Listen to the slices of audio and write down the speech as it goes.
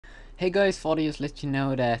Hey guys, thought I'd just let you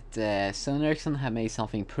know that Sony Ericsson have made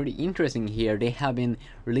something pretty interesting here. They have been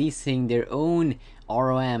releasing their own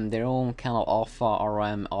ROM, their own kind of alpha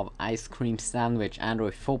ROM of Ice Cream Sandwich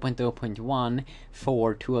Android 4.0.1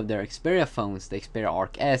 for two of their Xperia phones, the Xperia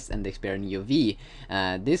Arc S and the Xperia Neo V.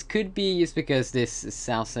 This could be just because this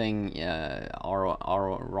Samsung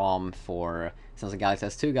ROM for Samsung Galaxy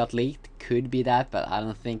S2 got leaked. Could be that, but I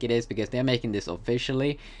don't think it is because they're making this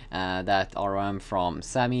officially. That ROM from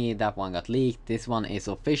Sammy, that one got leaked. This one is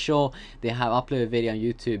official. They have uploaded a video on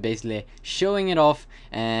YouTube basically showing it off,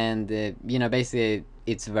 and basically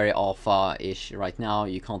it's very alpha-ish right now.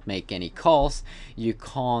 You can't make any calls, you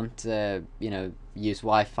can't use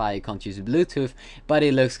Wi-Fi, you can't use Bluetooth, but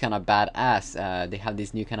it looks kind of badass. They have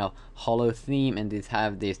this new kind of hollow theme, and they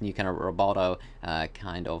have this new kind of roboto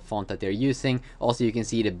kind of font that they're using. Also, you can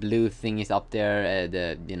see the blue thing is up there,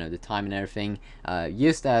 the time and everything,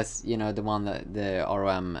 just as the one the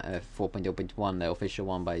ROM 4.0.1, the official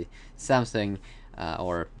one by Samsung,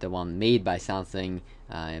 or the one made by Samsung,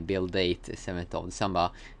 build date 7th of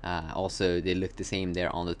December. Also, they look the same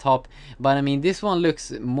there on the top, but I mean, this one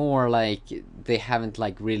looks more like they haven't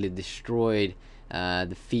like really destroyed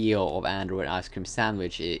the feel of Android Ice Cream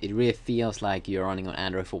Sandwich. It really feels like you're running on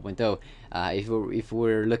Android 4.0. If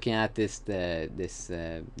we're looking at this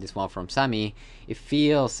one from Sammy, it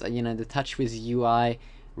feels the TouchWiz UI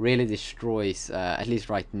really destroys, at least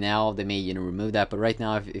right now. They may remove that, but right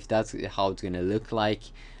now, if that's how it's gonna look like,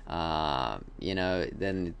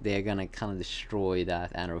 then they're gonna kind of destroy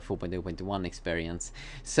that Android 4.0.1 experience.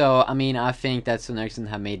 So I mean, I think that Sony Ericsson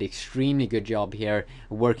have made an extremely good job here,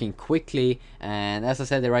 working quickly. And as I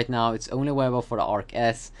said, right now it's only available for the Arc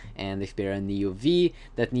S and the Xperia Neo V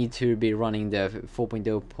that need to be running the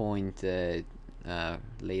 4.0.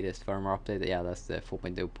 Latest firmware update. Yeah, that's the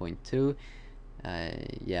 4.0.2.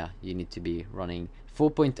 Yeah, you need to be running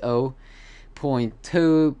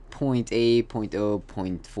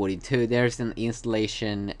 4.0.2.8.0.42. There's an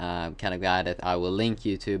installation kind of guide that I will link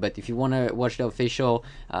you to, but if you want to watch the official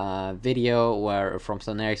video from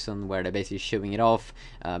Sony Ericsson, where they're basically showing it off,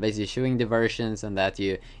 basically showing the versions, and that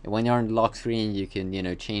when you're on the lock screen you can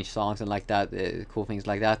change songs and like that, cool things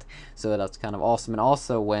like that. So that's kind of awesome. And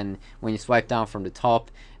also when you swipe down from the top,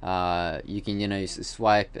 you can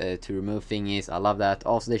swipe to remove thingies. I love that.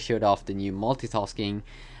 Also, they showed off the new multitasking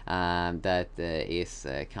that is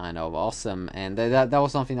kind of awesome, and that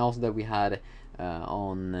was something also that we had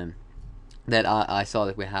on that I saw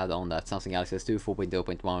that we had on that Samsung Galaxy S2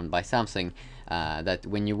 4.0.1 by Samsung, that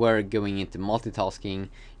when you were going into multitasking,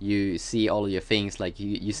 you see all of your things, like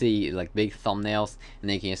you see like big thumbnails, and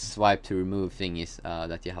then you can just swipe to remove things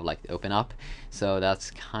that you have like open up. So that's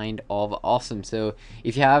kind of awesome. So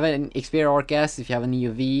if you have an Xperia Arc S, if you have an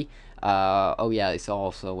Neo V, oh yeah, it's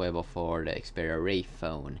also available for the Xperia Ray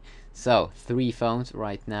phone. So 3 phones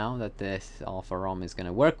right now that this alpha ROM is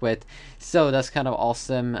gonna work with. So that's kind of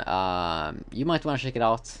awesome. You might want to check it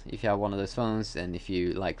out if you have one of those phones, and if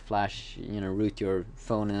you like Flash, root your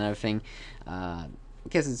phone and everything,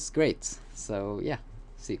 because it's great. So yeah,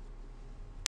 see.